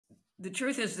the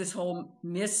truth is this whole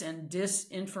mis and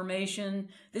disinformation,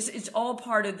 this it's all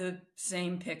part of the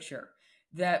same picture,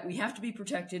 that we have to be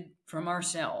protected from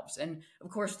ourselves. And of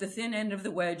course, the thin end of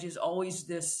the wedge is always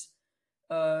this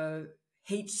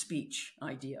hate speech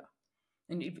idea.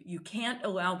 And you can't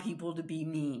allow people to be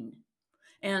mean.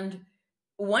 And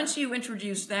once you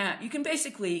introduce that, you can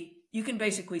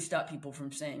basically stop people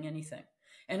from saying anything.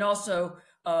 And also,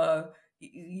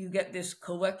 you get this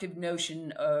collective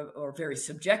notion of, or very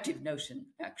subjective notion,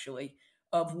 actually,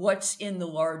 of what's in the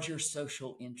larger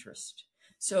social interest.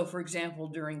 So, for example,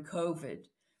 during COVID,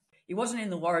 it wasn't in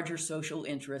the larger social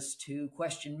interest to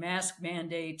question mask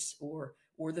mandates or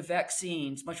the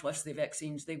vaccines, much less the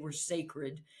vaccines. They were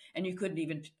sacred, and you couldn't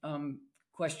even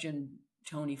question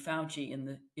Tony Fauci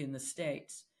in the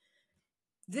States.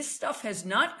 This stuff has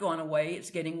not gone away. It's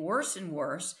getting worse and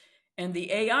worse. And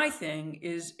the AI thing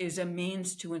is a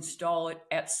means to install it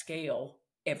at scale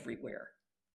everywhere.